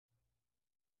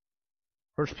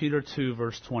1 Peter 2,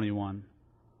 verse 21.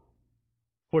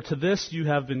 For to this you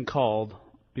have been called,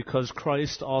 because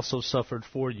Christ also suffered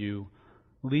for you,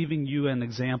 leaving you an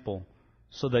example,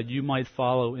 so that you might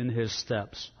follow in his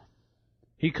steps.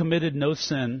 He committed no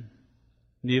sin,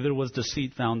 neither was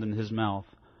deceit found in his mouth.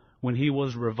 When he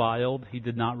was reviled, he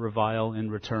did not revile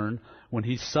in return. When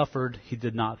he suffered, he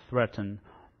did not threaten,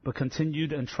 but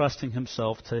continued entrusting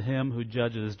himself to him who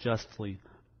judges justly.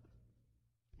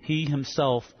 He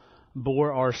himself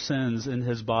bore our sins in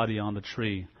his body on the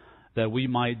tree, that we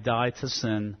might die to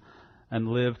sin and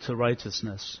live to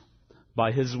righteousness.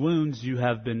 By his wounds you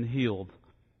have been healed.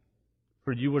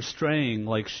 For you were straying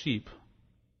like sheep,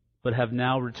 but have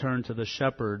now returned to the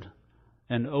shepherd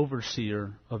and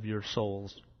overseer of your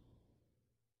souls.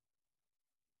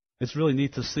 It's really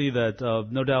neat to see that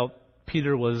no doubt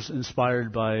Peter was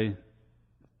inspired by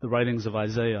the writings of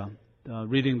Isaiah.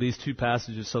 Reading these two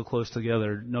passages so close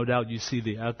together, no doubt you see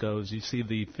the echoes, you see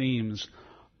the themes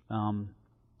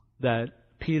that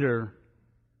Peter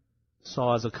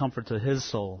saw as a comfort to his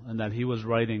soul, and that he was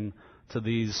writing to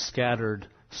these scattered,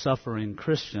 suffering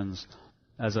Christians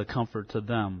as a comfort to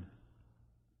them.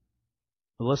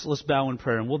 Let's bow in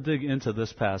prayer, and we'll dig into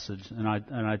this passage. And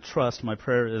I trust, my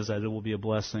prayer is that it will be a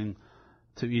blessing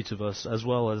to each of us, as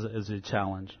well as a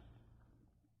challenge.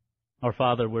 Our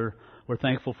Father, we're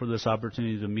thankful for this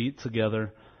opportunity to meet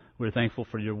together. We're thankful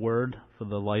for your word, for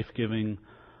the life-giving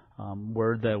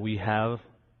word that we have,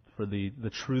 for the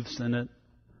truths in it.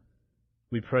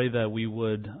 We pray that we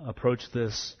would approach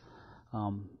this,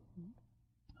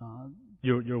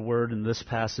 your word in this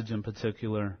passage in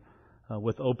particular,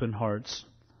 with open hearts.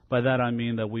 By that I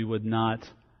mean that we would not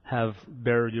have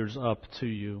barriers up to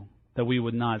you, that we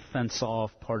would not fence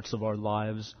off parts of our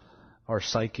lives, our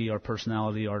psyche, our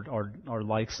personality, our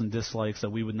likes and dislikes, that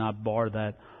we would not bar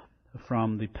that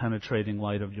from the penetrating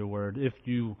light of your word. If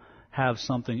you have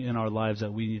something in our lives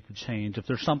that we need to change, if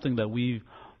there's something that we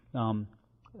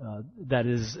that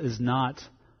is not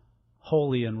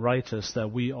holy and righteous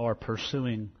that we are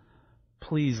pursuing,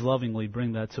 please lovingly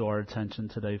bring that to our attention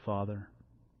today, Father.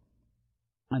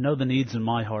 I know the needs in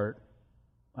my heart.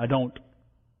 I don't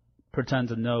pretend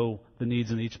to know the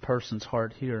needs in each person's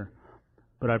heart here.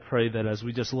 But I pray that as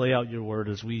we just lay out your word,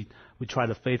 as we try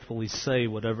to faithfully say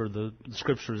whatever the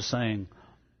Scripture is saying,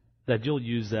 that you'll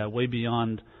use that way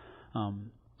beyond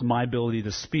my ability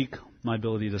to speak, my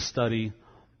ability to study.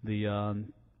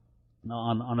 On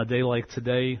a day like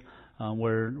today,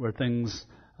 where things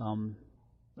are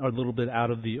a little bit out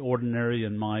of the ordinary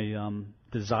in my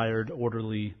desired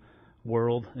orderly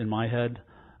world in my head,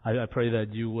 I pray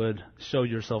that you would show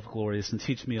yourself glorious and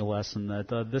teach me a lesson that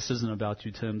this isn't about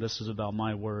you, Tim. This is about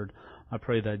my word. I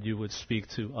pray that you would speak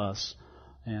to us.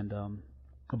 And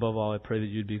above all, I pray that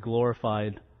you'd be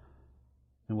glorified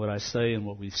in what I say and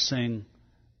what we sing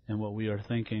and what we are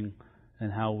thinking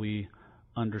and how we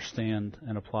understand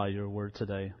and apply your word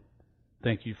today.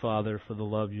 Thank you, Father, for the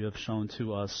love you have shown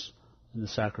to us in the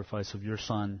sacrifice of your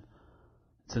Son.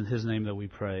 It's in his name that we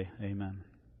pray. Amen.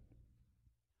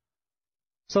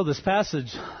 So this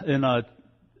passage in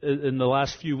the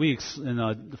last few weeks in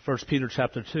 1 Peter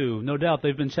chapter 2, no doubt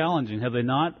they've been challenging, have they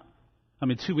not? I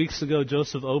mean, 2 weeks ago,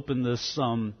 Joseph opened this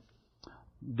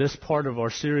part of our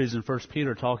series in 1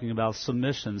 Peter talking about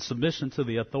submission to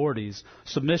the authorities,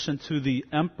 submission to the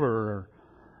emperor.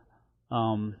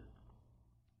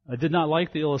 I did not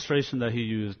like the illustration that he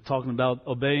used, talking about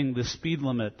obeying the speed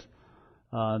limit.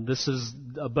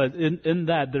 But in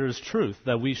that there is truth,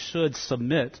 that we should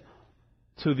submit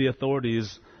to the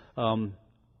authorities.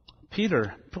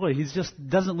 Peter, boy, he just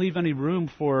doesn't leave any room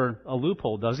for a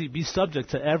loophole, does he? Be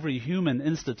subject to every human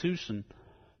institution.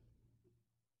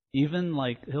 Even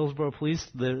like Hillsborough Police,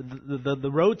 the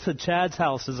road to Chad's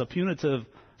house is a punitive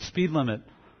speed limit.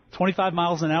 25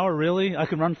 miles an hour, really? I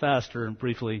can run faster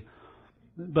briefly.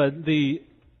 But that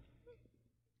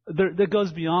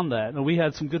goes beyond that. And we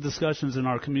had some good discussions in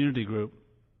our community group.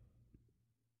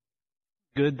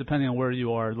 Good, depending on where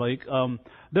you are. Like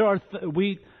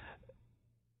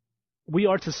we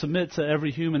are to submit to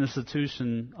every human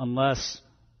institution unless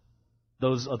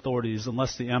those authorities,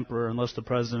 unless the emperor, unless the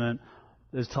president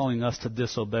is telling us to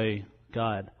disobey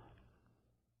God.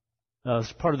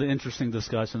 Part of the interesting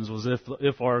discussions was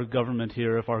if our government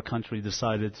here, if our country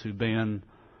decided to ban,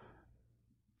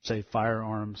 say,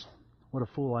 firearms. What a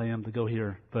fool I am to go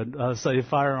here. But say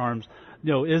firearms,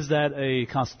 is that a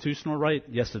constitutional right?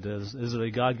 Yes, it is. Is it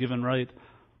a God-given right?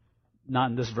 Not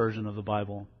in this version of the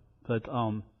Bible. But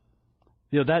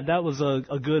that was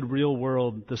a good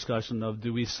real-world discussion of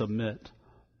do we submit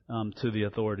to the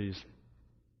authorities.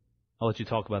 I'll let you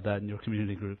talk about that in your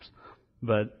community groups.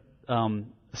 But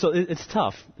So it's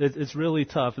tough. It's really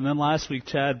tough. And then last week,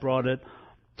 Chad brought it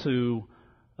to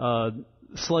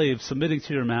slaves submitting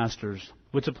to your masters,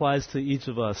 which applies to each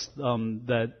of us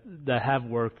that have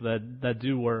work, that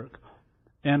do work.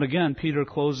 And again, Peter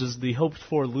closes the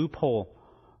hoped-for loophole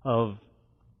of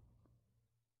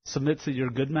submit to your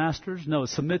good masters. No,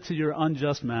 submit to your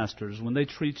unjust masters. When they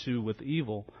treat you with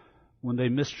evil, when they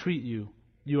mistreat you,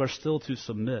 you are still to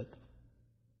submit.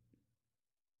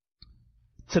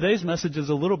 Today's message is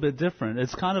a little bit different.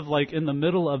 It's kind of like in the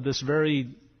middle of this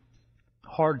very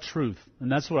hard truth,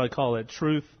 and that's what I call it,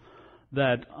 truth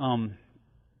that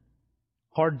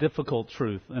hard, difficult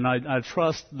truth. And I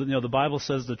trust that, the Bible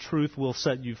says the truth will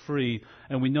set you free,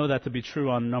 and we know that to be true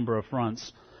on a number of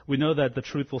fronts. We know that the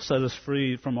truth will set us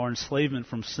free from our enslavement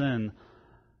from sin,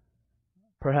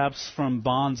 perhaps from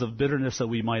bonds of bitterness that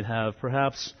we might have,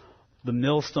 perhaps the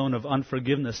millstone of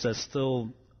unforgiveness that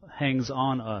still hangs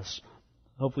on us.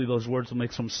 Hopefully those words will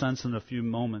make some sense in a few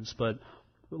moments. But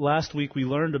last week we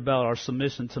learned about our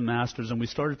submission to masters, and we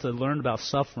started to learn about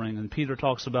suffering. And Peter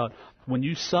talks about when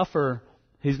you suffer,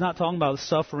 he's not talking about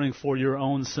suffering for your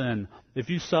own sin. If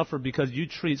you suffer because you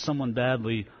treat someone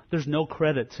badly, there's no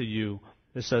credit to you,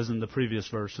 it says in the previous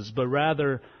verses. But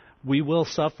rather, we will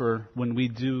suffer when we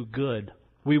do good.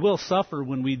 We will suffer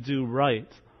when we do right.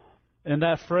 And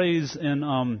that phrase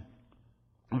in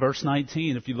verse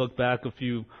 19, if you look back a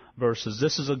few verses,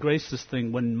 this is a gracious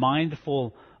thing when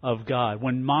mindful of God.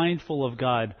 When mindful of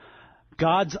God,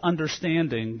 God's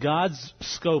understanding, God's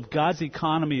scope, God's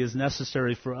economy is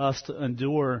necessary for us to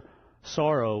endure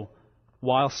sorrow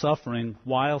while suffering,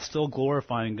 while still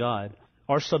glorifying God.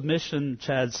 Our submission,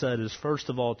 Chad said, is first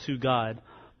of all to God,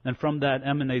 and from that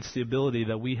emanates the ability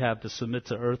that we have to submit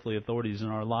to earthly authorities in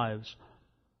our lives.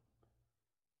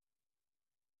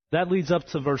 That leads up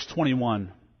to verse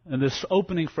 21. And this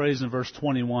opening phrase in verse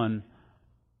 21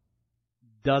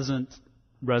 doesn't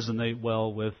resonate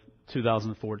well with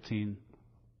 2014.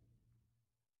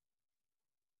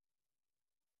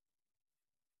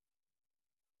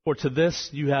 For to this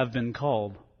you have been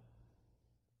called.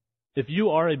 If you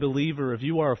are a believer, if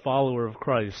you are a follower of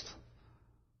Christ,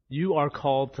 you are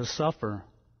called to suffer.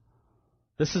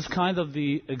 This is kind of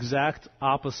the exact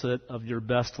opposite of your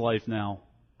best life now.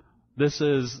 This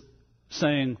is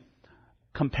saying,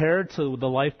 compared to the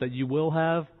life that you will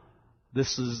have,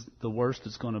 this is the worst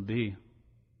it's going to be.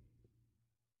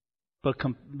 But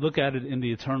look at it in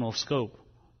the eternal scope.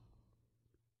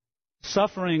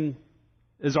 Suffering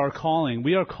is our calling.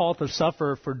 We are called to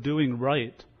suffer for doing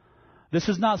right. This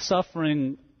is not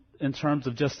suffering in terms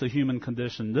of just the human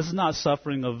condition. This is not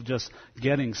suffering of just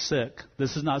getting sick.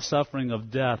 This is not suffering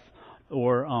of death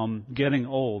or getting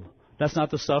old. That's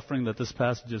not the suffering that this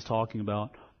passage is talking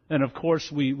about. And of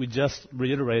course, we just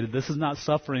reiterated, this is not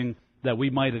suffering that we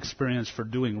might experience for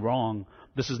doing wrong.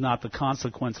 This is not the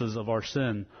consequences of our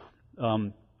sin,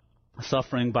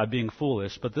 suffering by being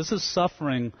foolish. But this is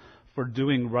suffering for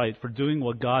doing right, for doing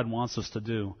what God wants us to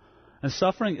do. And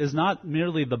suffering is not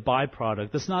merely the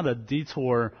byproduct. It's not a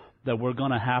detour that we're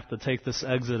going to have to take this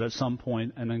exit at some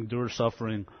point and endure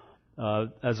suffering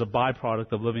as a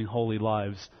byproduct of living holy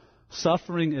lives.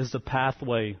 Suffering is the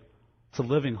pathway to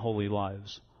living holy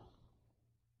lives.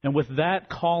 And with that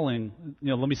calling,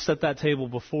 let me set that table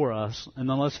before us, and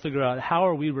then let's figure out how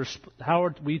are we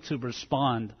to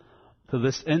respond to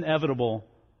this inevitable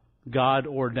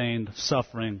God-ordained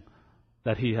suffering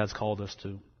that He has called us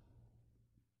to.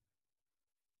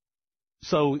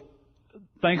 So,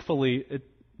 thankfully,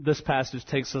 this passage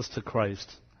takes us to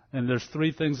Christ. And there's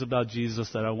three things about Jesus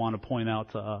that I want to point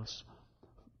out to us.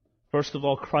 First of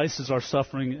all, Christ is our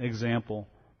suffering example.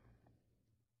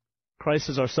 Christ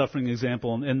is our suffering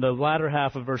example. In the latter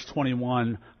half of verse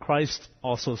 21, Christ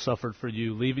also suffered for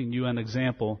you, leaving you an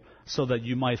example so that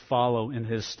you might follow in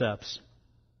His steps.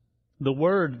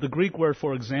 The Greek word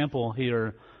for example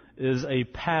here is a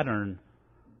pattern,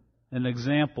 an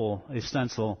example, a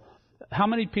stencil. How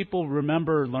many people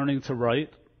remember learning to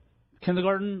write?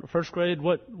 Kindergarten, first grade?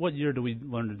 What year do we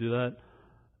learn to do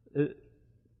that?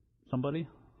 Somebody?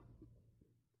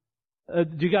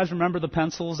 Do you guys remember the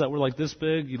pencils that were like this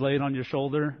big? You lay it on your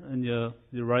shoulder and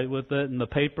you write with it. And the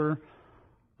paper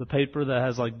that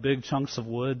has like big chunks of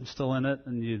wood still in it,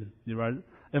 and you write it.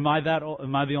 Am I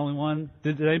the only one?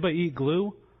 Did anybody eat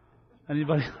glue?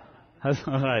 Anybody? All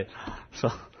right. So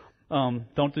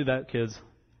don't do that, kids.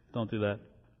 Don't do that.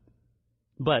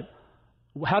 But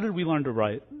how did we learn to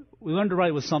write? We learned to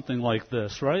write with something like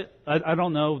this, right? I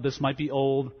don't know. This might be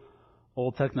old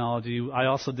technology. I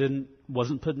also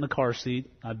wasn't put in the car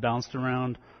seat. I bounced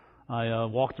around. I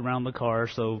walked around the car.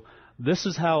 So this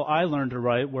is how I learned to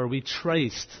write, where we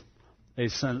traced a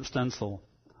stencil.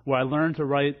 where I learned to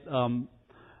write,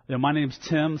 my name's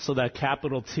Tim, so that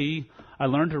capital T, I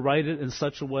learned to write it in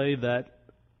such a way that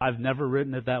I've never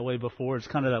written it that way before. It's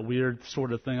kind of that weird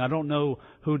sort of thing. I don't know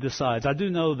who decides. I do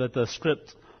know that the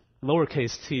script,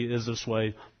 lowercase t, is this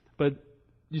way. But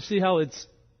you see how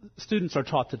students are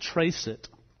taught to trace it.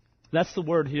 That's the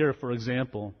word here, for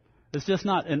example. It's just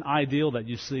not an ideal that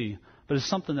you see, but it's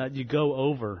something that you go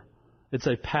over. It's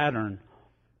a pattern.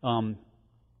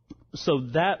 So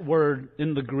that word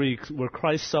in the Greek, where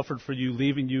Christ suffered for you,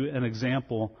 leaving you an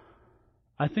example,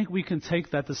 I think we can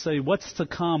take that to say what's to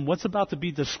come, what's about to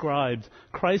be described,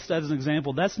 Christ as an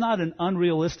example. That's not an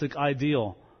unrealistic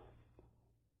ideal.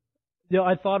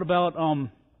 I thought about,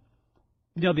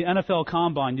 the NFL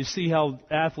Combine. You see how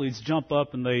athletes jump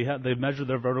up and they measure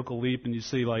their vertical leap, and you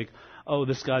see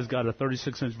this guy's got a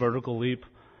 36-inch vertical leap.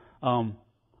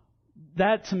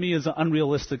 That to me is an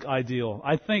unrealistic ideal.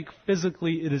 I think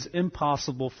physically it is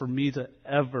impossible for me to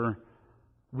ever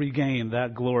regain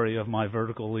that glory of my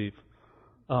vertical leap.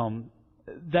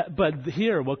 But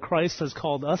here, what Christ has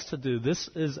called us to do, this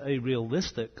is a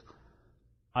realistic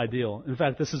ideal. In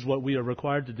fact, this is what we are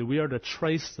required to do. We are to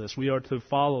trace this. We are to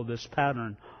follow this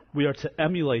pattern. We are to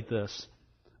emulate this.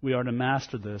 We are to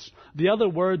master this. The other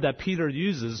word that Peter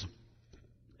uses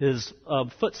is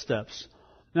footsteps.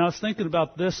 Now, I was thinking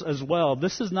about this as well.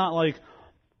 This is not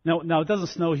now it doesn't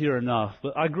snow here enough,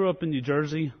 but I grew up in New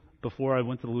Jersey before I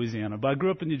went to Louisiana. But I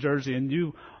grew up in New Jersey,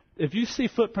 and if you see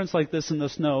footprints like this in the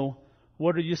snow,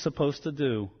 what are you supposed to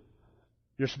do?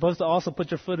 You're supposed to also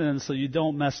put your foot in so you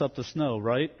don't mess up the snow,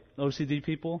 right? OCD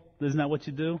people? Isn't that what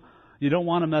you do? You don't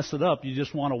want to mess it up. You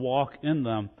just want to walk in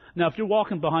them. Now, if you're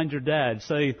walking behind your dad,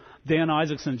 say Dan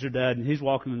Isaacson's your dad, and he's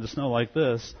walking in the snow like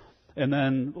this, and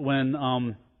then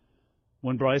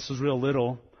when Bryce was real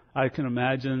little, I can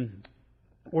imagine,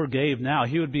 or Gabe now,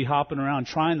 he would be hopping around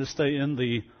trying to stay in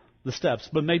the steps,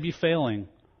 but maybe failing.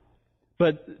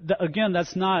 But again,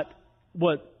 that's not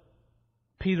what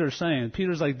Peter's saying.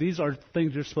 Peter's like, these are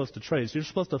things you're supposed to trace. You're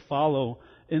supposed to follow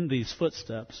in these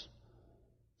footsteps.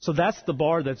 So that's the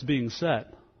bar that's being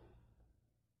set.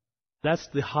 That's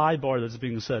the high bar that's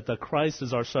being set, that Christ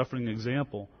is our suffering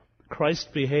example. Christ's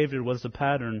behavior was the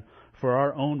pattern for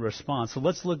our own response. So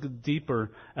let's look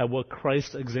deeper at what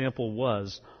Christ's example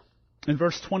was. In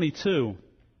verse 22,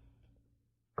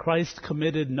 Christ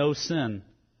committed no sin.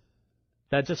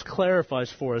 That just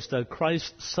clarifies for us that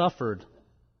Christ suffered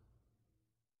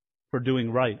for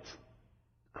doing right.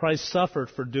 Christ suffered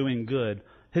for doing good.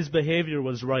 His behavior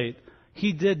was right.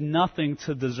 He did nothing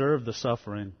to deserve the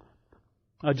suffering.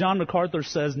 John MacArthur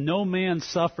says, no man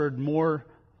suffered more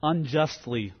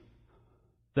unjustly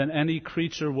than any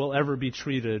creature will ever be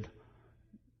treated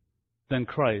than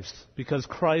Christ, because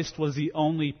Christ was the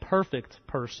only perfect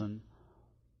person.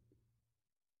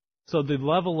 So the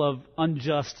level of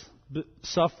unjust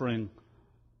suffering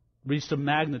reached a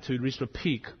magnitude, reached a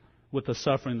peak with the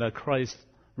suffering that Christ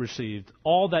received.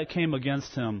 All that came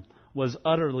against him was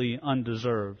utterly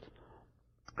undeserved.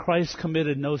 Christ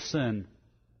committed no sin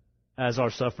as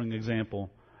our suffering example.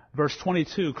 Verse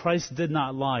 22, Christ did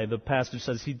not lie. The passage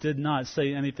says he did not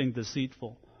say anything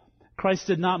deceitful. Christ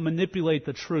did not manipulate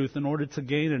the truth in order to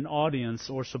gain an audience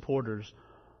or supporters.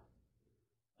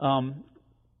 I'm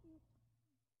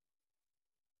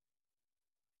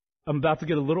about to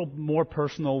get a little more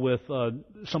personal with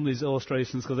some of these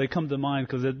illustrations because they come to mind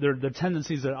because they're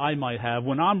tendencies that I might have.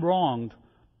 When I'm wronged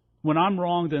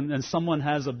and someone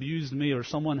has abused me or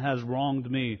someone has wronged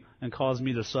me and caused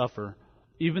me to suffer,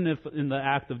 even if in the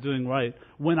act of doing right,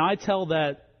 when I tell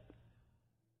that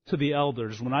to the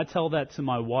elders, when I tell that to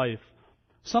my wife,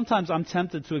 sometimes I'm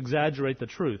tempted to exaggerate the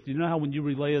truth. You know how when you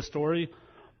relay a story,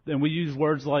 and we use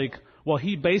words like, well,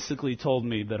 he basically told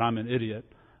me that I'm an idiot.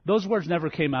 Those words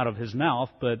never came out of his mouth,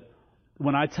 but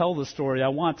when I tell the story, I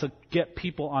want to get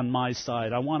people on my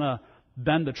side. I want to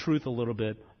bend the truth a little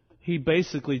bit. He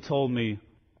basically told me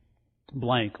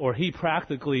blank, or he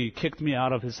practically kicked me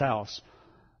out of his house.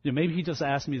 Maybe he just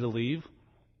asked me to leave,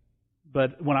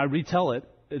 but when I retell it,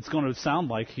 it's going to sound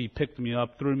like he picked me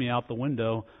up, threw me out the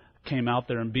window, came out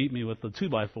there and beat me with the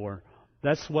 2x4.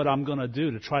 That's what I'm going to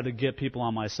do to try to get people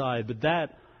on my side, but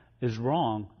that is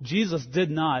wrong. Jesus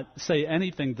did not say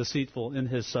anything deceitful in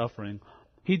his suffering.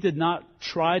 He did not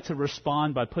try to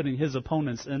respond by putting his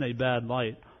opponents in a bad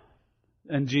light.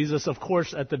 And Jesus, of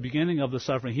course, at the beginning of the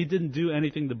suffering, he didn't do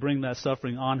anything to bring that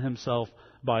suffering on himself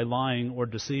by lying or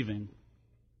deceiving.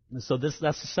 And so that's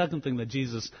the second thing that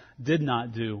Jesus did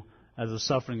not do as a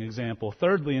suffering example.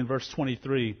 Thirdly, in verse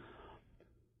 23,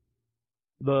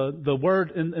 the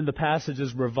word in the passage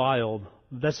is reviled.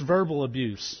 That's verbal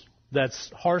abuse.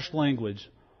 That's harsh language.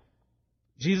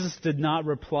 Jesus did not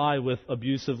reply with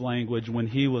abusive language when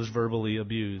he was verbally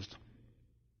abused.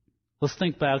 Let's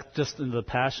think back just in the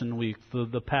Passion Week,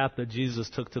 the path that Jesus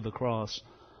took to the cross.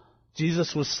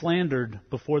 Jesus was slandered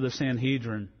before the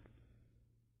Sanhedrin.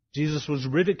 Jesus was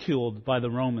ridiculed by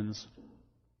the Romans.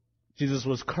 Jesus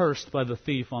was cursed by the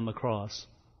thief on the cross.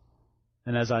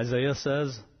 And as Isaiah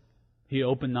says, he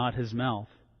opened not his mouth.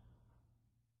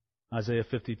 Isaiah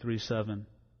 53:7.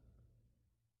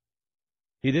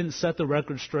 He didn't set the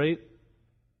record straight.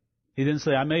 He didn't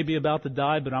say, I may be about to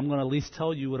die, but I'm going to at least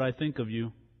tell you what I think of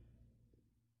you.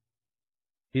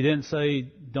 He didn't say,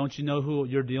 don't you know who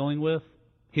you're dealing with?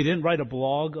 He didn't write a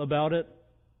blog about it.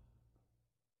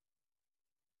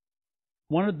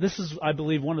 This is, I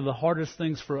believe, one of the hardest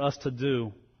things for us to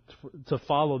do, to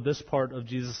follow this part of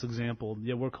Jesus' example.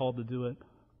 Yet we're called to do it.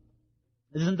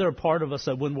 Isn't there a part of us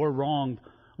that when we're wronged,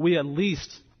 we at least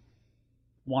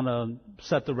want to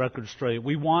set the record straight?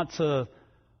 We want to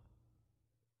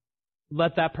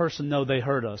let that person know they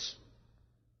hurt us.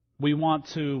 We want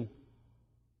to,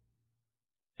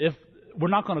 if we're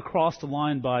not going to cross the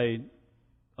line by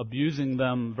abusing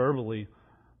them verbally,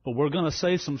 but we're going to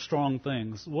say some strong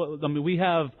things. We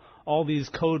have all these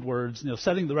code words.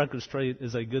 Setting the record straight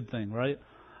is a good thing, right?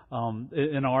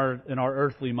 In our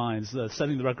earthly minds,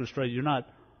 setting the record straight. You're not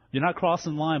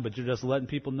crossing the line, but you're just letting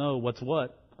people know what's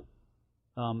what.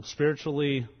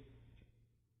 Spiritually,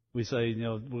 we say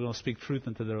we're going to speak truth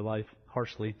into their life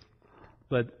harshly,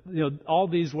 but all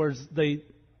these words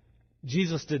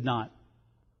Jesus did not.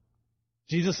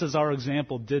 Jesus, as our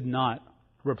example, did not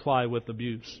reply with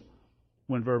abuse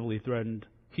when verbally threatened.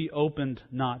 He opened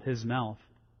not his mouth.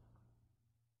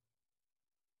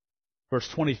 Verse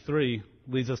 23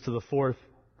 leads us to the fourth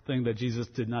thing that Jesus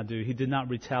did not do. He did not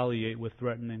retaliate with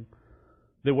threatening.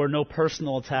 There were no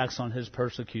personal attacks on his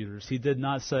persecutors. He did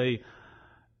not say,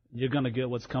 you're going to get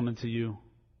what's coming to you.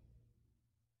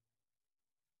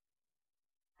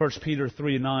 1 Peter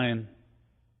 3:9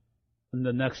 in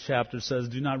the next chapter says,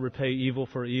 do not repay evil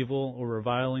for evil or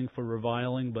reviling for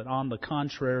reviling, but on the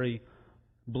contrary,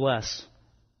 bless.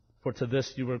 For to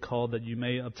this you were called, that you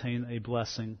may obtain a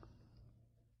blessing.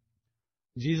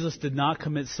 Jesus did not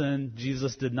commit sin.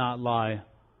 Jesus did not lie.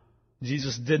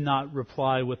 Jesus did not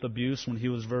reply with abuse when he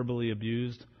was verbally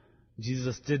abused.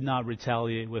 Jesus did not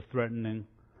retaliate with threatening.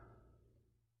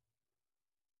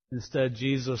 Instead,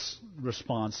 Jesus'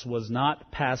 response was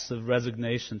not passive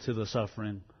resignation to the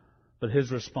suffering, but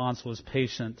his response was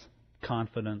patient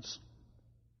confidence.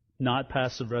 Not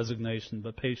passive resignation,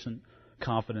 but patient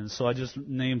confidence. So I just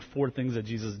named 4 things that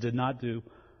Jesus did not do.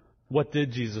 What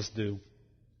did Jesus do?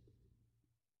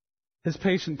 His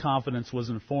patient confidence was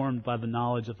informed by the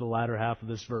knowledge of the latter half of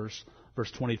this verse,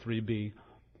 verse 23b.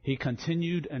 He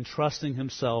continued entrusting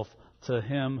himself to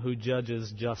him who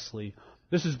judges justly.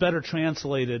 This is better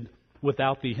translated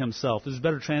without the himself. This is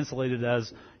better translated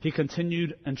as he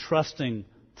continued entrusting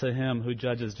to him who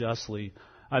judges justly.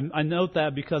 I note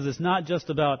that because it's not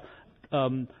just about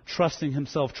trusting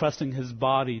himself, trusting his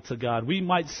body to God. We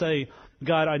might say,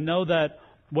 God, I know that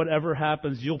whatever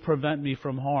happens, you'll prevent me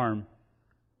from harm.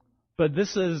 But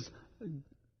this is,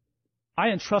 I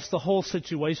entrust the whole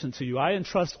situation to you. I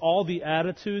entrust all the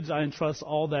attitudes. I entrust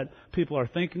all that people are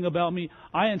thinking about me.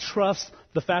 I entrust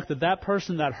the fact that that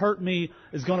person that hurt me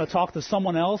is going to talk to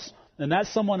someone else, and that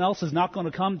someone else is not going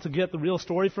to come to get the real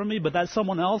story from me, but that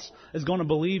someone else is going to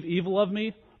believe evil of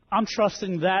me. I'm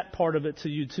trusting that part of it to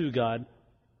you too, God.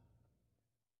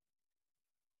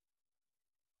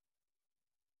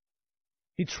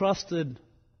 He trusted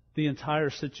the entire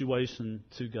situation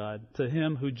to God, to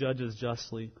him who judges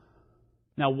justly.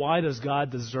 Now, why does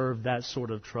God deserve that sort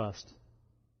of trust?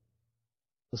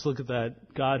 Let's look at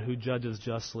that. God who judges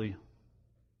justly.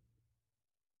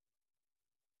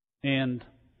 And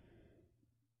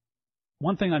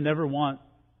one thing I never want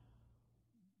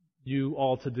you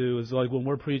all to do is, like when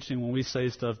we're preaching, when we say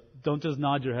stuff, don't just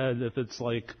nod your head if it's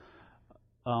like,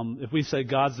 if we say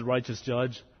God's the righteous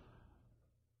judge.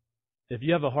 If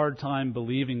you have a hard time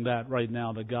believing that right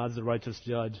now, that God's the righteous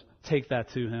judge, take that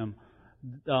to him.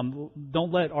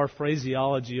 Don't let our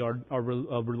phraseology, our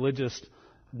religious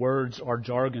words, our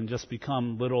jargon just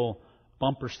become little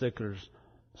bumper stickers.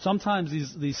 Sometimes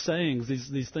these sayings,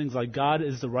 these things like God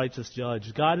is the righteous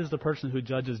judge, God is the person who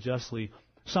judges justly,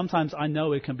 sometimes I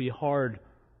know it can be hard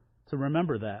to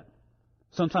remember that.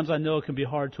 Sometimes I know it can be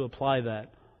hard to apply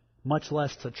that, much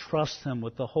less to trust him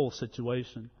with the whole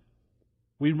situation.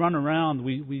 We run around,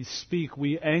 we speak,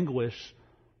 we anguish.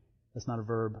 That's not a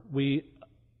verb. We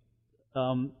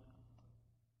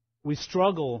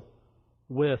struggle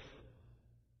with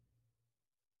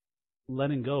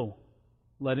letting go.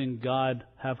 letting God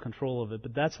have control of it.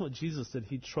 But that's what Jesus did.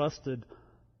 He trusted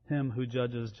Him who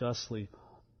judges justly.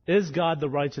 Is God the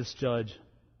righteous judge?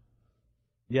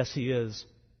 Yes, He is.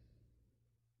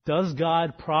 Does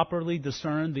God properly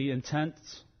discern the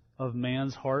intents of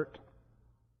man's heart?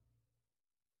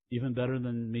 Even better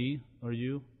than me or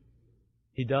you?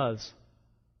 He does.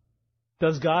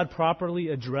 Does God properly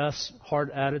address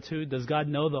heart attitude? Does God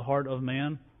know the heart of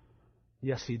man?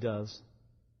 Yes, He does.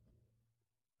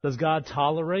 Does God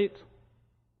tolerate?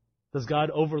 Does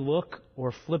God overlook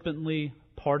or flippantly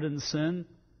pardon sin?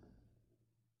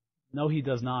 No, He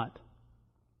does not.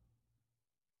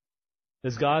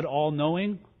 Is God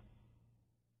all-knowing?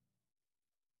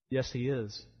 Yes, He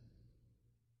is.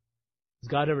 Has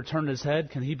God ever turned His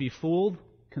head? Can He be fooled?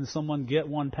 Can someone get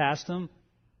one past Him?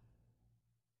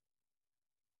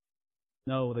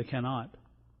 No, they cannot.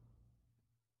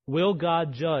 Will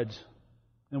God judge?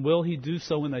 And will He do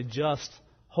so in a just,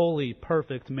 holy,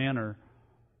 perfect manner?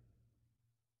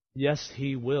 Yes,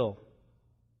 He will.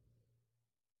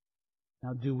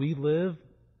 Now, do we live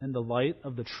in the light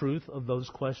of the truth of those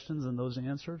questions and those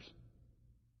answers?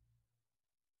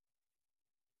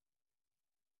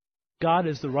 God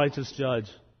is the righteous judge.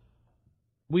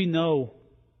 We know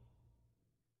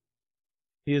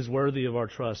He is worthy of our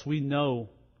trust. We know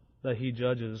that He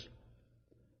judges.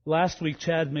 Last week,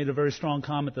 Chad made a very strong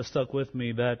comment that stuck with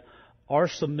me, that our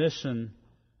submission,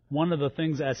 one of the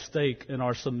things at stake in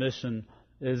our submission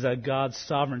is that God's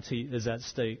sovereignty is at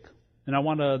stake. And I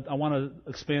want to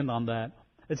expand on that.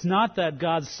 It's not that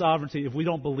God's sovereignty, if we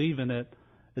don't believe in it,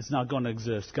 it's not going to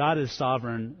exist. God is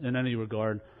sovereign in any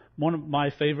regard. One of my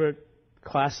favorite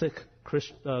classic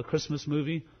Christmas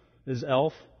movie is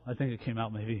Elf. I think it came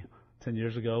out maybe 10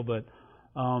 years ago. But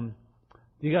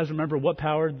do you guys remember what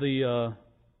powered the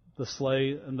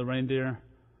sleigh and the reindeer?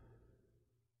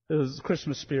 It was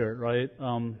Christmas spirit, right?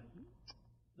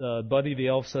 Buddy the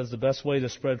elf says the best way to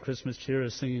spread Christmas cheer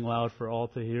is singing loud for all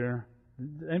to hear.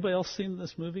 Anybody else seen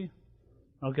this movie?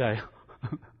 Okay.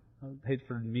 I hate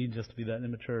for me just to be that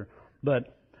immature.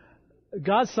 But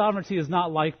God's sovereignty is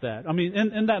not like that. I mean,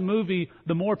 in that movie,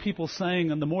 the more people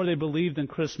sang and the more they believed in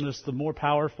Christmas, the more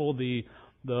powerful the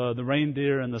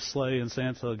reindeer and the sleigh and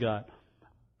Santa got.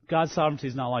 God's sovereignty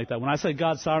is not like that. When I say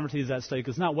God's sovereignty is at stake,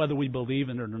 it's not whether we believe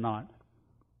in it or not.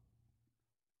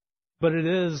 But it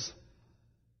is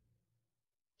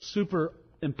super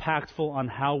impactful on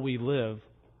how we live.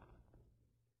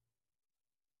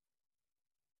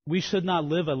 We should not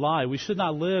live a lie. We should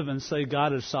not live and say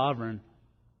God is sovereign.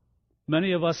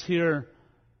 Many of us here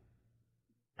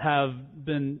have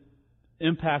been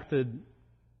impacted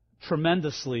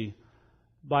tremendously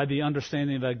by the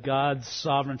understanding that God's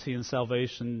sovereignty and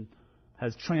salvation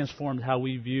has transformed how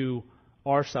we view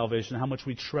our salvation, how much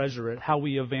we treasure it, how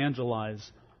we evangelize.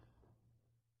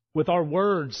 With our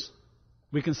words,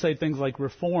 we can say things like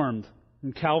Reformed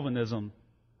and Calvinism.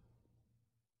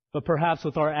 But perhaps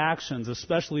with our actions,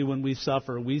 especially when we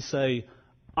suffer, we say,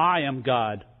 I am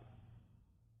God.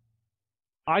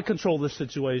 I control this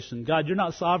situation. God, you're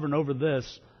not sovereign over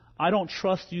this. I don't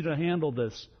trust you to handle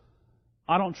this.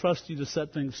 I don't trust you to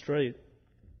set things straight.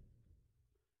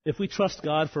 If we trust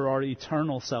God for our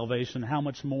eternal salvation, how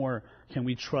much more can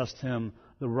we trust Him,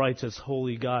 the righteous,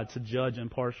 holy God, to judge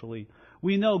impartially?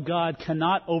 We know God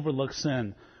cannot overlook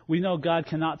sin. We know God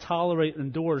cannot tolerate,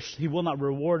 endorse. He will not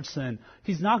reward sin.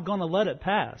 He's not going to let it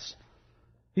pass.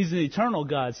 He's an eternal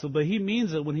God, but He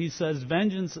means it when He says,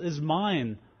 vengeance is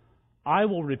mine. I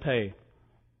will repay.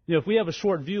 You know, if we have a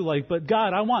short view like, but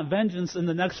God, I want vengeance in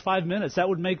the next 5 minutes. That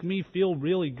would make me feel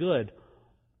really good.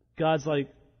 God's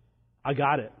like, I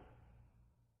got it.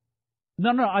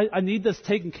 No, I need this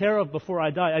taken care of before I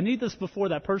die. I need this before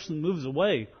that person moves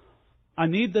away. I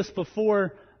need this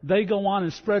before they go on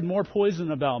and spread more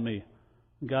poison about me.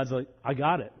 And God's like, I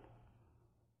got it.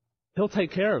 He'll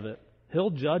take care of it.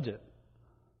 He'll judge it.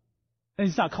 And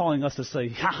He's not calling us to say,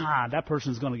 ha, that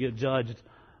person's going to get judged.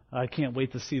 I can't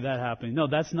wait to see that happening. No,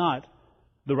 that's not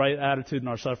the right attitude in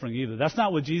our suffering either. That's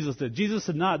not what Jesus did. Jesus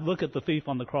did not look at the thief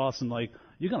on the cross and like,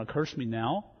 you're going to curse me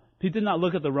now? He did not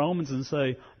look at the Romans and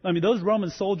say, I mean, those Roman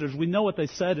soldiers, we know what they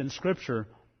said in Scripture.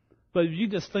 But if you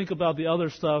just think about the other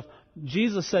stuff,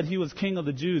 Jesus said He was king of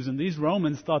the Jews, and these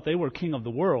Romans thought they were king of the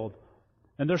world.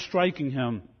 And they're striking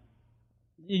Him.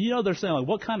 You know, they're saying, like,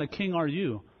 what kind of king are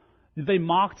you? They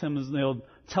mocked Him as,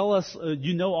 tell us,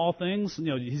 you know all things.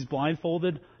 He's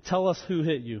blindfolded. Tell us who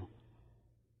hit you.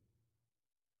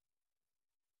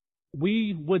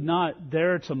 We would not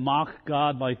dare to mock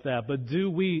God like that, but do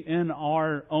we, in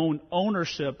our own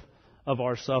ownership of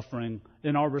our suffering,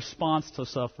 in our response to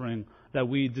suffering that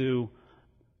we do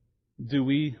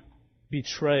we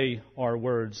betray our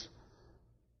words?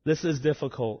 This is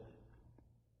difficult.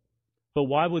 But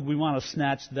why would we want to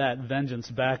snatch that vengeance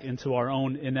back into our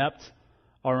own inept,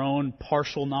 our own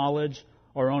partial knowledge,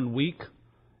 our own weak,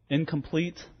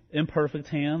 incomplete, imperfect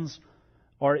hands,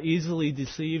 our easily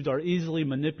deceived, our easily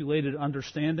manipulated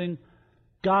understanding?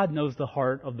 God knows the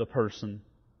heart of the person.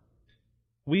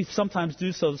 We sometimes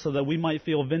do so that we might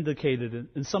feel vindicated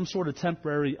in some sort of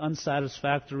temporary,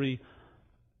 unsatisfactory,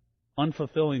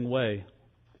 unfulfilling way.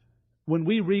 When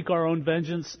we wreak our own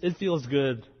vengeance, it feels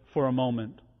good for a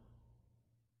moment.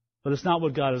 But it's not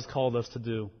what God has called us to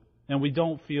do. And we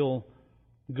don't feel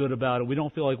good about it. We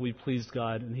don't feel like we pleased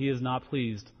God, and He is not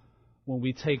pleased when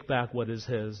we take back what is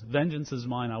His. Vengeance is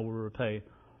mine, I will repay.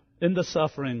 In the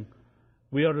suffering,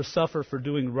 we are to suffer for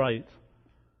doing right.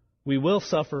 We will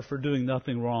suffer for doing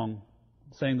nothing wrong.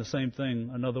 Saying the same thing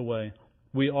another way.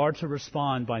 We are to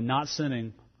respond by not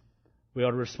sinning. We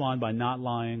are to respond by not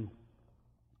lying.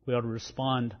 We are to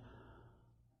respond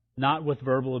not with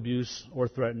verbal abuse or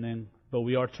threatening, but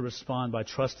we are to respond by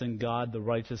trusting God, the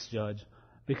righteous judge,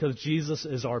 because Jesus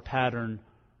is our pattern.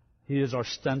 He is our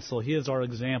stencil. He is our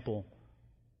example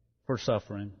for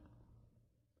suffering.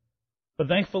 But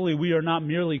thankfully, we are not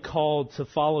merely called to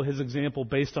follow His example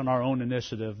based on our own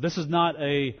initiative. This is not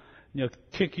a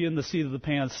kick you in the seat of the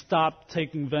pants, stop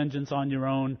taking vengeance on your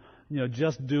own,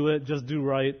 just do it, just do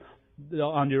right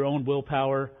on your own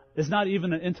willpower. It's not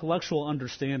even an intellectual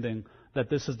understanding that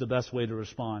this is the best way to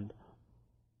respond.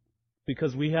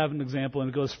 Because we have an example, and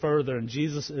it goes further, and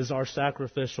Jesus is our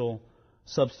sacrificial,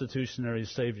 substitutionary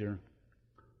Savior.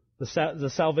 The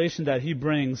salvation that He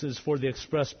brings is for the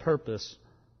express purpose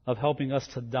of helping us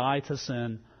to die to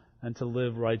sin and to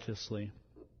live righteously.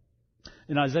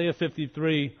 In Isaiah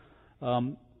 53,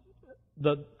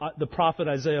 the prophet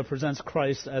Isaiah presents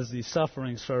Christ as the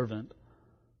suffering servant.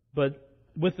 But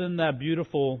within that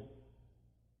beautiful,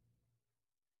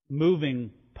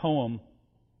 moving poem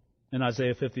in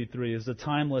Isaiah 53 is the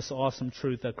timeless, awesome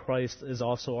truth that Christ is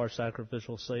also our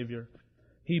sacrificial Savior.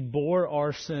 He bore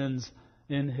our sins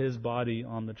in His body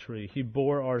on the tree. He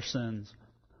bore our sins.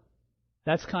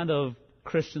 That's kind of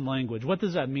Christian language. What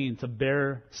does that mean, to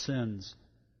bear sins,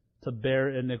 to bear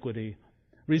iniquity?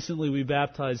 Recently we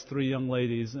baptized 3 young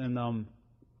ladies, and I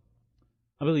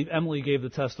believe Emily gave the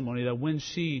testimony that when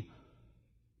she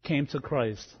came to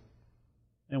Christ,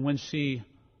 and when she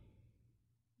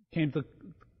came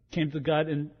to God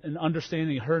in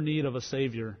understanding her need of a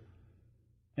Savior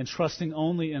and trusting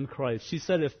only in Christ, she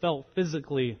said it felt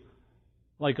physically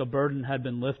like a burden had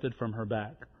been lifted from her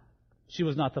back. She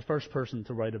was not the first person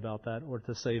to write about that or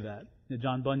to say that.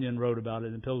 John Bunyan wrote about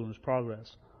it in Pilgrim's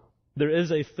Progress. There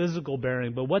is a physical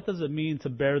bearing, but what does it mean to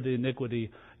bear the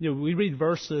iniquity? We read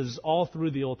verses all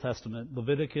through the Old Testament,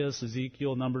 Leviticus,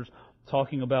 Ezekiel, Numbers,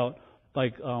 talking about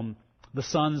the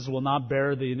sons will not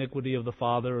bear the iniquity of the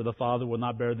father, or the father will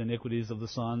not bear the iniquities of the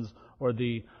sons, or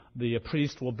the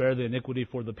priest will bear the iniquity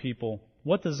for the people.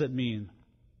 What does it mean?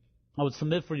 I would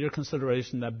submit for your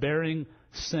consideration that bearing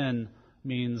sin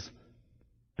means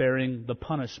bearing the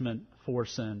punishment for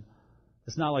sin.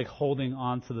 It's not like holding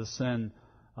on to the sin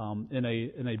in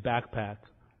a backpack.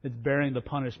 It's bearing the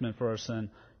punishment for our sin.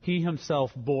 He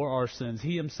Himself bore our sins.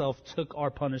 He Himself took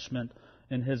our punishment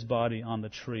in His body on the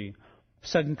tree.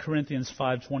 2 Corinthians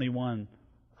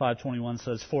 5:21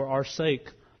 says, "For our sake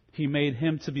He made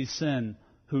Him to be sin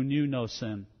who knew no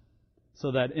sin,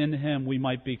 so that in Him we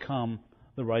might become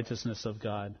the righteousness of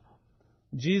God."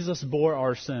 Jesus bore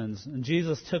our sins, and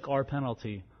Jesus took our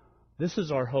penalty. This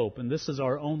is our hope, and this is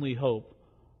our only hope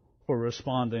for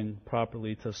responding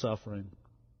properly to suffering.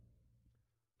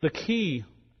 The key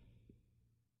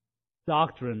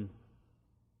doctrine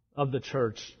of the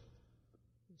church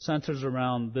centers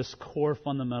around this core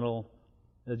fundamental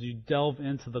as you delve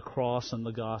into the cross and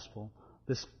the gospel.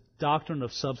 This doctrine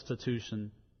of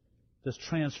substitution. This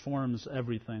transforms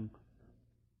everything.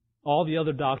 All the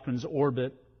other doctrines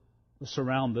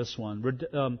surround this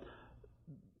one.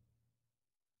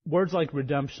 Words like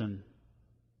redemption.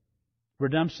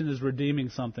 Redemption is redeeming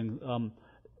something.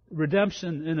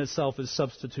 Redemption in itself is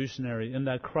substitutionary in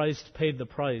that Christ paid the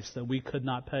price that we could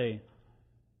not pay.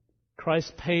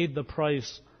 Christ paid the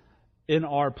price in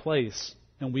our place,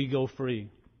 and we go free.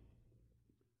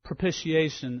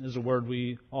 Propitiation is a word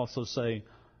we also say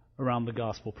around the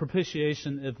gospel.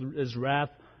 Propitiation is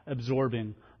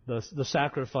wrath-absorbing, the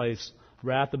sacrifice,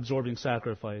 wrath-absorbing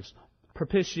sacrifice.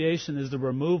 Propitiation is the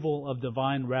removal of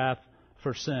divine wrath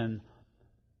for sin.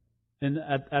 And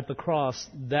at the cross,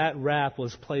 that wrath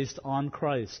was placed on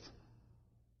Christ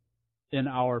in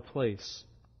our place.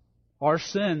 Our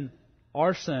sin,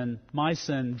 my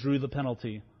sin, drew the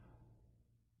penalty.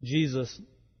 Jesus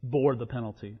bore the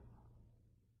penalty.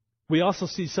 We also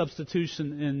see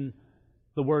substitution in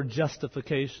the word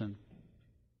justification.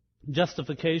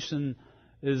 Justification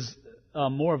is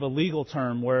more of a legal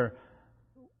term where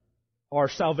our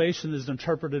salvation is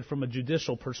interpreted from a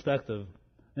judicial perspective,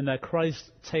 in that Christ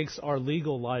takes our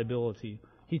legal liability.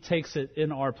 He takes it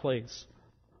in our place.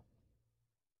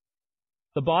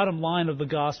 The bottom line of the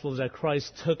gospel is that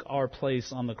Christ took our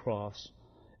place on the cross.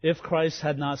 If Christ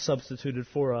had not substituted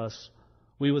for us,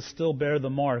 we would still bear the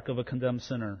mark of a condemned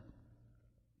sinner.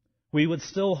 We would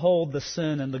still hold the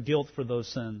sin and the guilt for those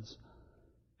sins.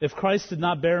 If Christ did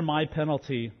not bear my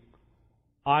penalty,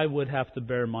 I would have to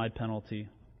bear my penalty.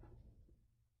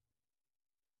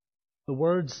 The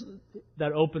words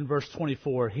that open verse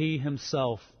 24, He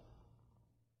Himself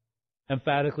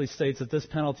emphatically states that this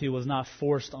penalty was not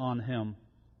forced on Him.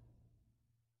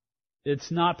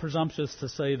 It's not presumptuous to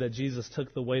say that Jesus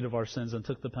took the weight of our sins and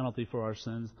took the penalty for our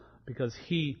sins, because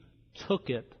He took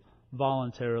it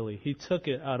voluntarily. He took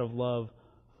it out of love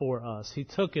for us. He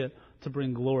took it to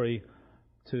bring glory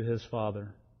to His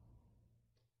Father.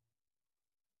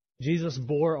 Jesus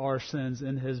bore our sins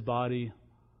in His body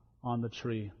on the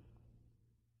tree.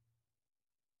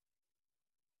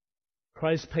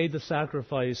 Christ paid the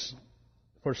sacrifice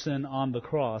for sin on the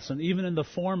cross, and even in the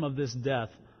form of this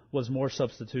death was more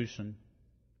substitution.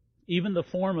 Even the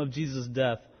form of Jesus'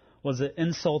 death was an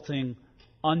insulting,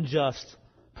 unjust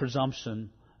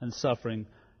presumption and suffering.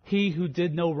 He who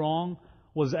did no wrong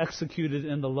was executed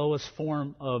in the lowest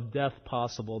form of death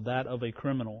possible, that of a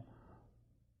criminal.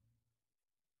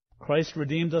 Christ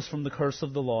redeemed us from the curse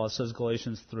of the law, says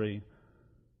Galatians 3,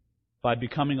 by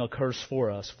becoming a curse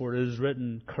for us. For it is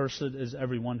written, "Cursed is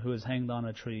everyone who is hanged on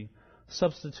a tree."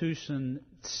 Substitution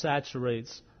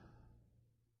saturates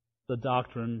the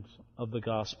doctrines of the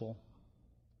gospel.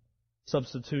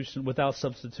 Without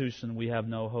substitution, we have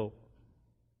no hope.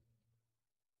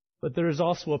 But there is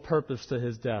also a purpose to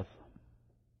His death,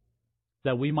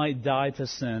 that we might die to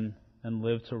sin and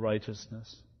live to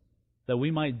righteousness. That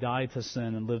we might die to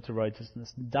sin and live to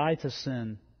righteousness. Die to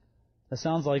sin. That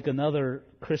sounds like another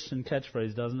Christian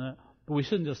catchphrase, doesn't it? But we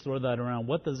shouldn't just throw that around.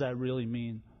 What does that really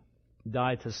mean?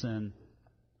 Die to sin.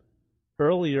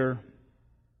 Earlier,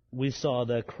 we saw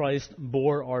that Christ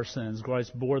bore our sins.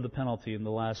 Christ bore the penalty in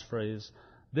the last phrase.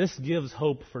 This gives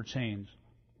hope for change.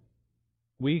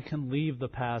 We can leave the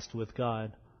past with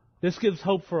God. This gives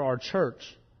hope for our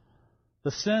church.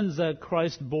 The sins that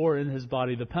Christ bore in His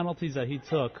body, the penalties that He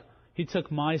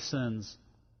took my sins.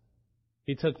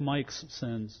 He took Mike's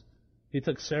sins. He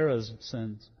took Sarah's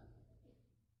sins.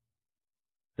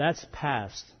 That's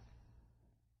past.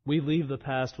 We leave the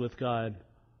past with God.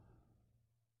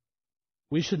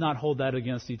 We should not hold that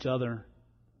against each other.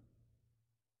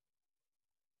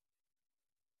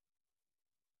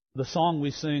 The song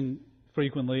we sing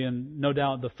frequently, and no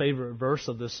doubt the favorite verse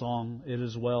of this song, it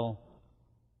as well.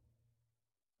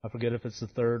 I forget if it's the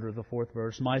third or the fourth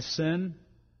verse. My sin.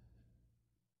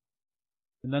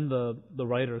 And then the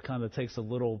writer kind of takes a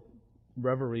little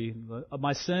reverie.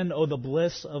 My sin, oh, the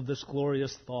bliss of this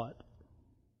glorious thought.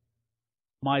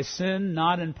 My sin,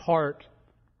 not in part,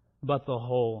 but the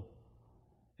whole,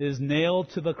 is nailed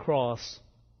to the cross,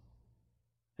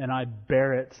 and I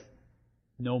bear it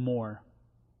no more.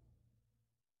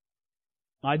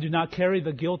 I do not carry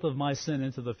the guilt of my sin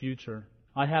into the future.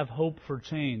 I have hope for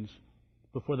change.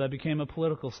 Before that became a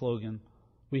political slogan,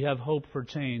 we have hope for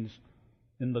change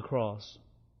in the cross.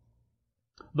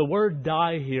 The word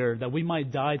die here, that we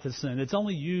might die to sin, it's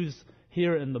only used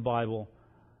here in the Bible.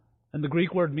 And the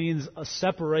Greek word means a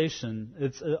separation.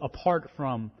 It's apart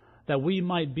from. That we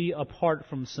might be apart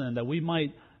from sin. That we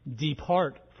might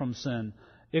depart from sin.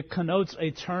 It connotes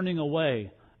a turning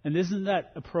away. And isn't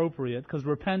that appropriate? Because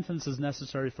repentance is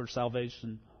necessary for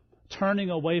salvation. Turning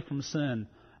away from sin.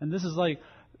 And this is like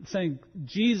saying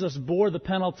Jesus bore the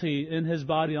penalty in His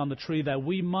body on the tree that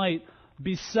we might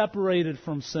be separated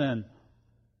from sin.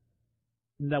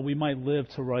 And that we might live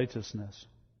to righteousness.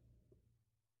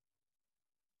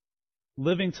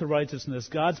 Living to righteousness.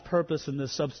 God's purpose in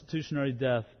this substitutionary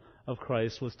death of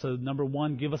Christ was to, number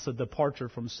one, give us a departure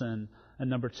from sin. And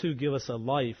number two, give us a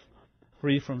life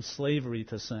free from slavery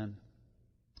to sin.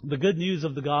 The good news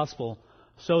of the gospel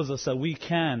shows us that we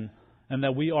can, and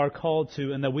that we are called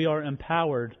to, and that we are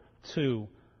empowered to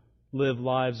live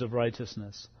lives of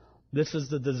righteousness. This is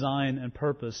the design and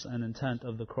purpose and intent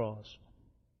of the cross.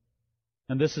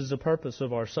 And this is the purpose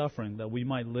of our suffering, that we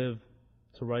might live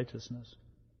to righteousness.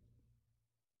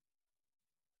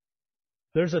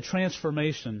 There's a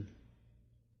transformation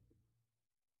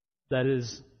that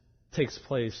takes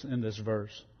place in this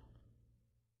verse.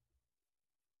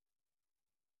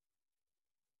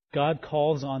 God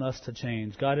calls on us to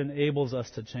change. God enables us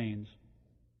to change.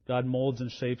 God molds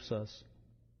and shapes us.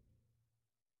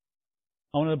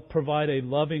 I want to provide a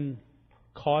loving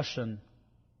caution.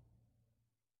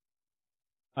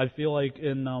 I feel like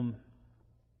in our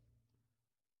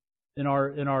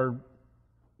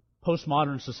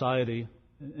postmodern society,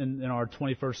 in our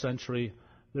 21st century,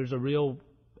 there's a real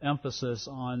emphasis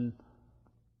on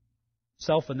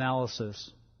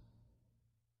self-analysis,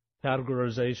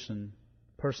 categorization,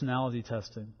 personality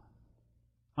testing.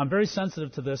 I'm very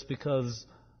sensitive to this because,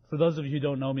 for those of you who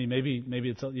don't know me, maybe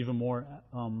it's even more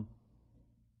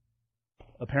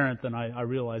apparent than I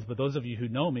realize. But those of you who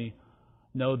know me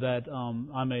know that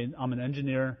I'm an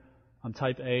engineer. I'm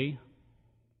type A.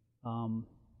 I'm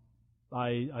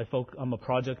a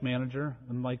project manager.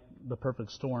 I'm like the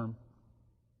perfect storm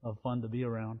of fun to be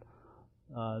around.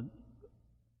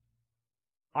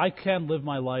 I can live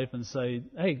my life and say,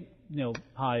 hey,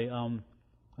 hi,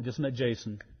 I just met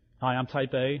Jason. Hi, I'm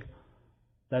type A.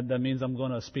 That means I'm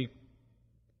going to speak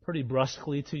pretty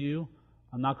brusquely to you.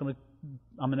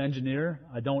 I'm an engineer.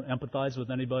 I don't empathize with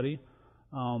anybody.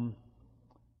 I'm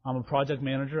a project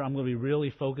manager. I'm going to be really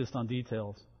focused on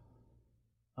details.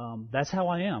 That's how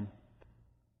I am.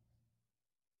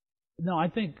 No, I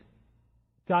think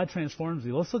God transforms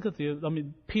you. Let's look at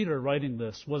Peter writing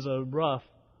this was a rough,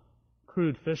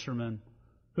 crude fisherman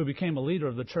who became a leader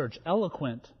of the church,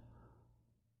 eloquent,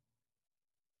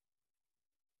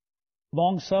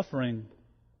 long-suffering,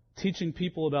 teaching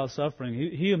people about suffering.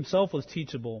 He himself was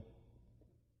teachable.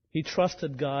 He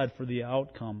trusted God for the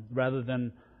outcome rather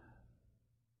than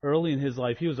early in his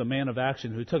life. He was a man of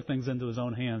action who took things into his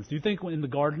own hands. Do you think in the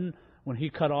garden, when he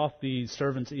cut off the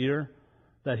servant's ear,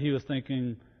 that he was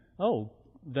thinking, oh,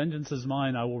 vengeance is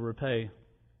mine, I will repay.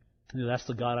 That's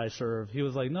the God I serve. He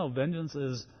was like, no, vengeance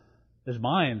is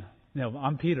mine.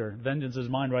 I'm Peter. Vengeance is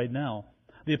mine right now.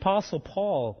 The Apostle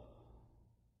Paul,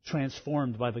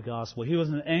 transformed by the gospel. He was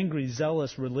an angry,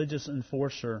 zealous, religious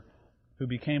enforcer who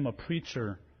became a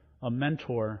preacher, a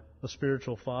mentor, a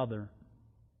spiritual father.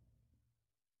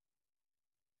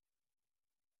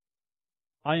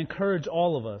 I encourage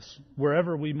all of us,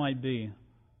 wherever we might be,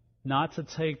 not to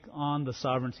take on the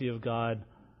sovereignty of God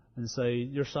and say,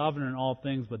 you're sovereign in all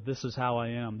things, but this is how I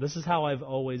am. This is how I've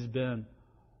always been.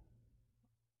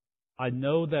 I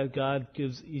know that God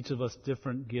gives each of us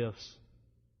different gifts.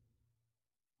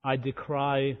 I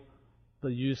decry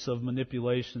the use of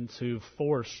manipulation to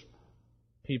force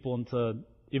people into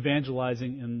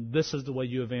evangelizing, and this is the way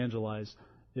you evangelize.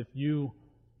 If you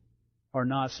are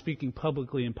not speaking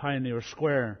publicly in Pioneer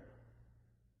Square,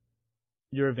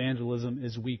 your evangelism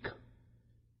is weak.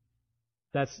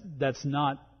 That's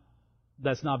not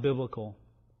biblical.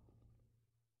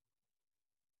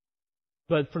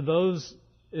 But for those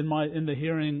in the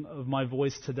hearing of my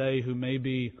voice today who may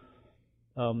be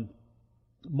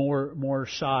more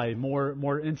shy,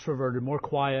 more introverted, more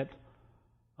quiet,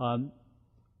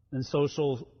 and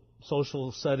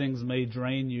social settings may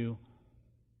drain you,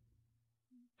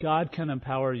 God can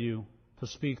empower you to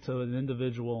speak to an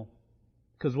individual,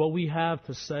 because what we have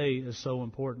to say is so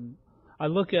important. I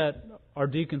look at our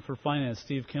deacon for finance,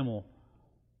 Steve Kimmel.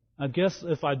 I guess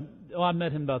I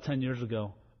met him about 10 years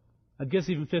ago. I guess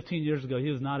even 15 years ago,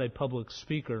 he was not a public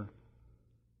speaker.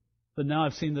 But now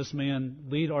I've seen this man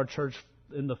lead our church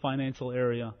in the financial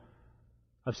area.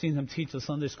 I've seen him teach a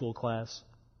Sunday school class.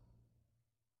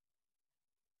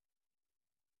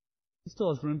 He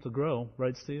still has room to grow,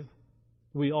 right, Steve?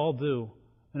 We all do.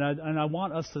 And I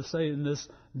want us to say in this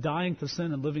dying to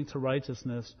sin and living to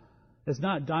righteousness, it's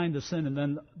not dying to sin and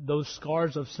then those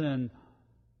scars of sin,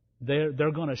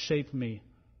 they're going to shape me.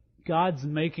 God's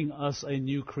making us a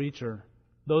new creature.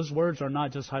 Those words are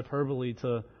not just hyperbole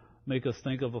to make us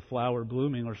think of a flower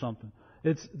blooming or something.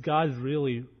 It's God's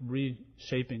really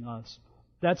reshaping us.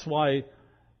 That's why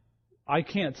I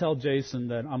can't tell Jason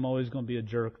that I'm always going to be a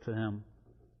jerk to him.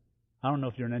 I don't know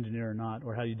if you're an engineer or not,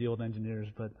 or how you deal with engineers,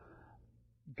 but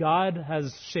God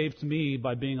has shaped me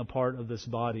by being a part of this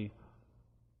body.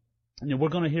 And we're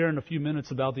going to hear in a few minutes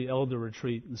about the elder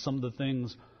retreat and some of the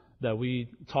things that we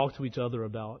talk to each other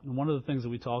about. And one of the things that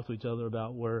we talked to each other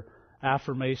about were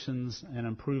affirmations and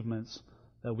improvements,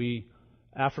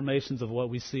 affirmations of what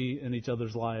we see in each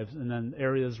other's lives, and then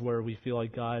areas where we feel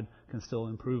like God can still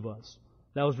improve us.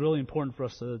 That was really important for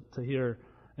us to hear,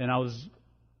 and I was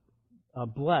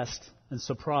blessed and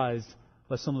surprised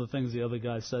by some of the things the other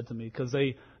guys said to me, because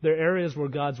they're areas where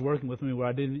God's working with me where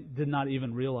I did not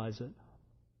even realize it.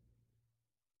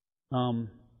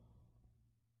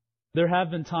 There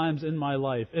have been times in my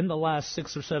life, in the last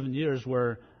 6 or 7 years,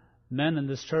 where men in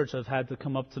this church have had to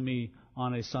come up to me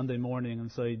on a Sunday morning and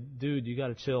say, dude, you got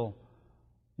to chill.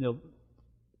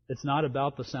 It's not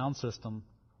about the sound system.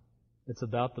 It's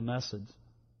about the message.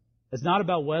 It's not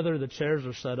about whether the chairs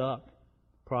are set up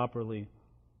properly.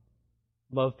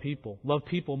 Love people. Love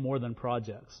people more than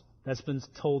projects. That's been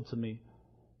told to me.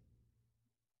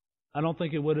 I don't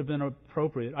think it would have been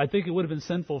appropriate. I think it would have been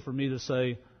sinful for me to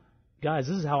say, guys,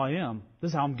 this is how I am.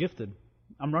 This is how I'm gifted.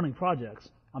 I'm running projects.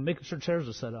 I'm making sure chairs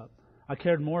are set up. I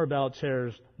cared more about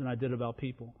chairs than I did about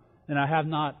people. And I have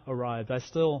not arrived. I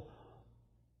still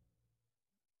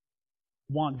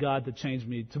want God to change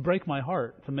me, to break my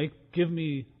heart, to give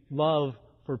me love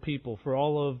for people, for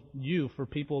all of you, for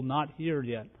people not here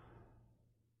yet.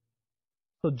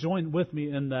 So join with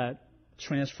me in that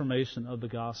transformation of the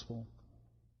gospel.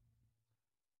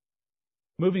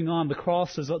 Moving on, the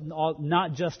cross is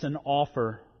not just an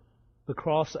offer. The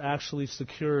cross actually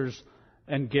secures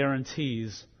and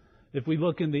guarantees. If we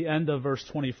look in the end of verse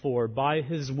 24, by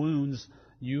His wounds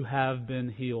you have been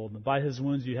healed. By His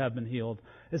wounds you have been healed.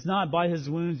 It's not by His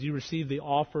wounds you receive the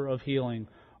offer of healing,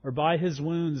 or by His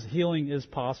wounds healing is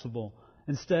possible.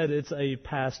 Instead, it's a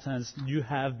past tense. You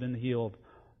have been healed.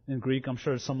 In Greek, I'm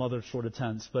sure it's some other sort of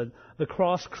tense. But the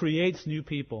cross creates new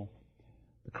people.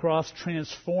 The cross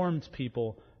transforms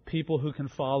people who can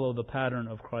follow the pattern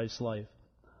of Christ's life.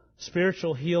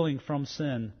 Spiritual healing from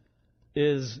sin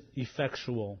is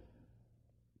effectual.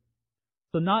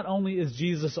 So not only is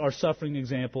Jesus our suffering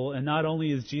example, and not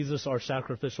only is Jesus our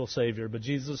sacrificial Savior, but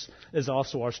Jesus is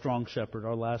also our strong shepherd,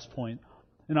 our last point.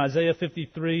 In Isaiah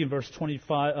 53, verse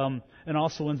 25, and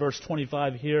also in verse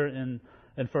 25 here in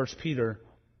 1 Peter,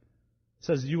 it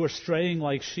says, "You are straying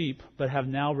like sheep, but have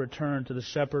now returned to the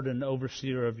shepherd and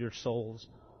overseer of your souls."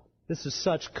 This is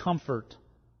such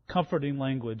comforting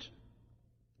language.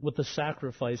 With the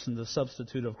sacrifice and the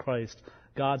substitute of Christ,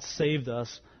 God saved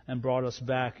us and brought us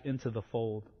back into the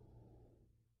fold.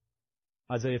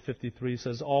 Isaiah 53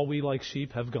 says, "All we like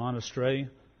sheep have gone astray.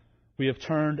 We have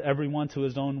turned everyone to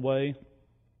his own way,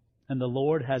 and the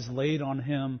Lord has laid on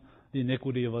Him the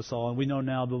iniquity of us all." And we know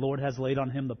now the Lord has laid on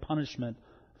Him the punishment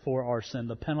for our sin,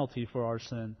 the penalty for our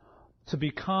sin. To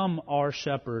become our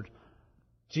shepherd,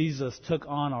 Jesus took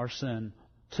on our sin,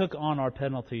 took on our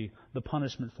penalty, the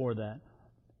punishment for that.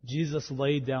 Jesus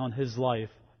laid down His life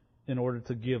in order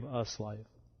to give us life.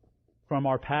 From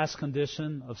our past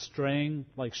condition of straying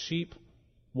like sheep,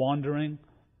 wandering,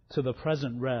 to the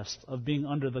present rest of being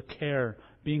under the care,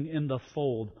 being in the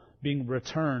fold, being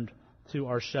returned to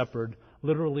our shepherd,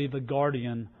 literally the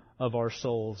guardian of our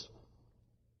souls.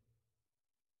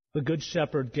 The Good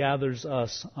Shepherd gathers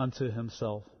us unto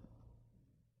Himself.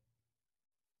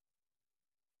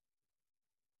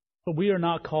 But we are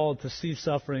not called to see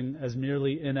suffering as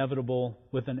merely inevitable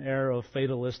with an air of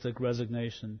fatalistic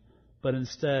resignation, but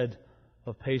instead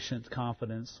of patient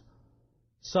confidence.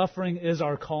 Suffering is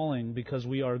our calling because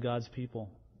we are God's people.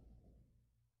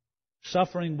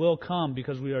 Suffering will come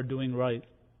because we are doing right,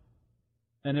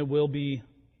 and it will be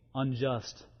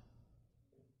unjust.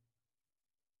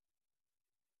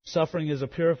 Suffering is a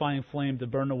purifying flame to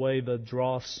burn away the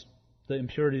dross, the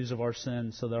impurities of our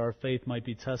sin, so that our faith might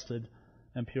be tested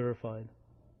and purified.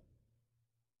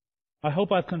 I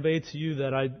hope I've conveyed to you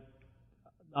that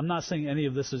I'm not saying any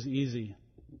of this is easy.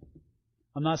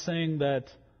 I'm not saying that,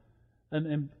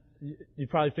 and you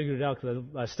probably figured it out because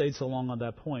I stayed so long on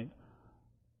that point.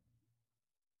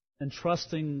 And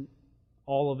trusting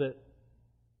all of it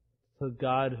to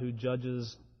God who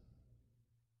judges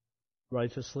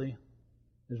righteously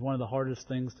is one of the hardest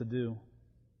things to do.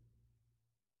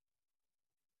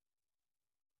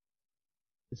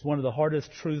 It's one of the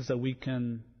hardest truths that we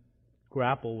can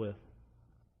grapple with.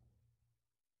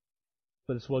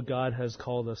 But it's what God has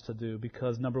called us to do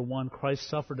because, number one, Christ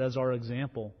suffered as our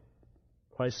example.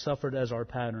 Christ suffered as our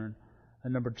pattern.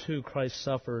 And number two, Christ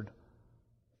suffered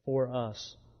for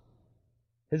us.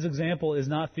 His example is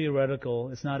not theoretical.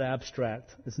 It's not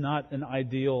abstract. It's not an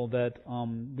ideal that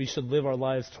we should live our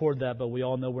lives toward that, but we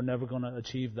all know we're never going to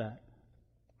achieve that.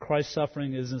 Christ's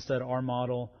suffering is instead our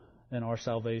model and our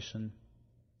salvation.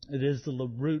 It is the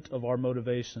root of our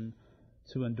motivation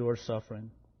to endure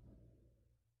suffering.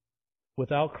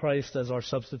 Without Christ as our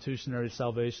substitutionary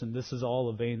salvation, this is all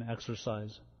a vain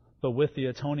exercise. But with the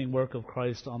atoning work of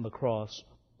Christ on the cross,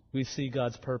 we see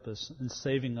God's purpose in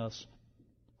saving us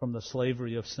from the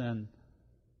slavery of sin.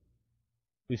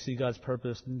 We see God's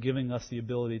purpose in giving us the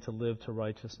ability to live to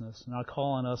righteousness. And our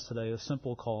call on us today, a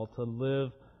simple call to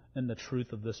live in the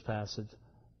truth of this passage,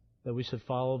 that we should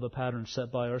follow the pattern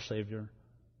set by our Savior,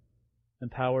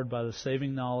 empowered by the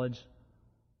saving knowledge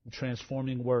and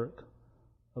transforming work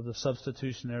of the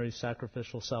substitutionary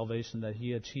sacrificial salvation that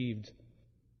He achieved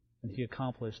and He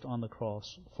accomplished on the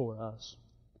cross for us.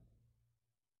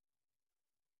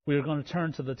 We are going to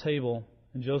turn to the table,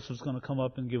 and Joseph's going to come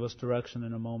up and give us direction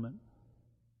in a moment.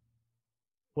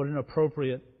 What an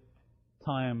appropriate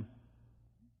time,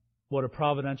 what a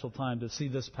providential time to see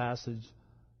this passage,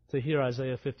 to hear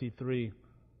Isaiah 53.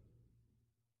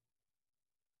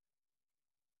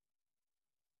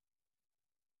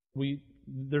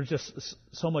 There's just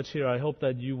so much here. I hope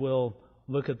that you will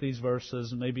look at these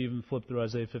verses and maybe even flip through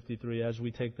Isaiah 53 as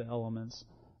we take the elements.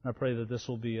 And I pray that this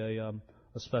will be a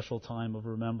special time of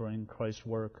remembering Christ's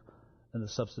work and the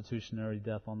substitutionary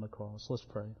death on the cross. Let's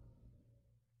pray.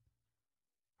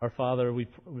 Our Father, we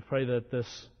pray that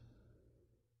this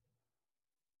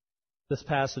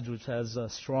passage, which has a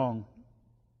strong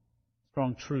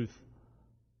truth,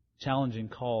 challenging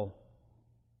call,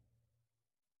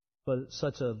 but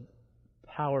such a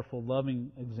powerful,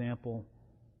 loving example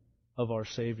of our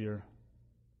Savior,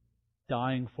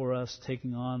 dying for us,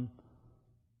 taking on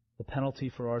the penalty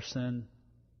for our sin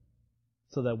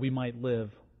so that we might live.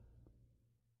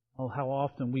 Oh, how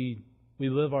often we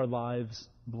live our lives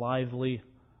blithely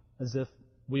as if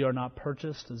we are not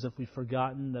purchased, as if we've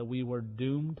forgotten that we were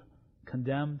doomed,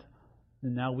 condemned,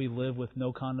 and now we live with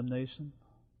no condemnation.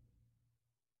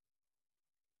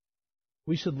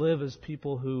 We should live as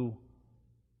people who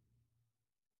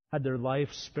had their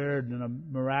life spared in a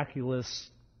miraculous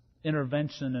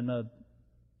intervention in a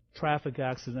traffic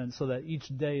accident so that each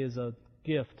day is a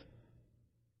gift.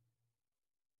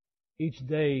 Each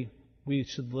day we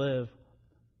should live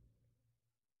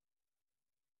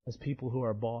as people who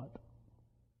are bought.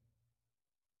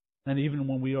 And even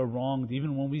when we are wronged,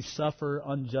 even when we suffer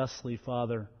unjustly,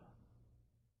 Father,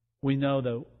 we know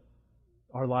that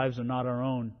our lives are not our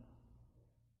own,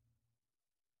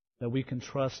 that we can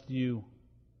trust you.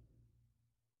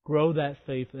 Grow that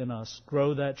faith in us,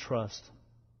 grow that trust,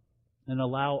 and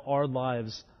allow our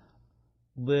lives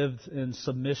lived in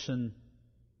submission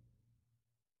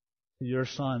to your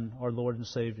Son, our Lord and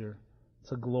Savior,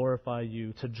 to glorify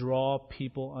you, to draw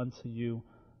people unto you,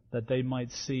 that they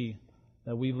might see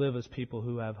that we live as people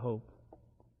who have hope.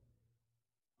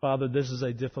 Father, this is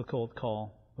a difficult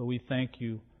call, but we thank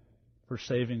you for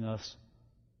saving us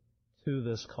to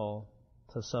this call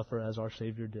to suffer as our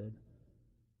Savior did.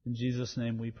 In Jesus'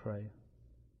 name we pray.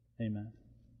 Amen.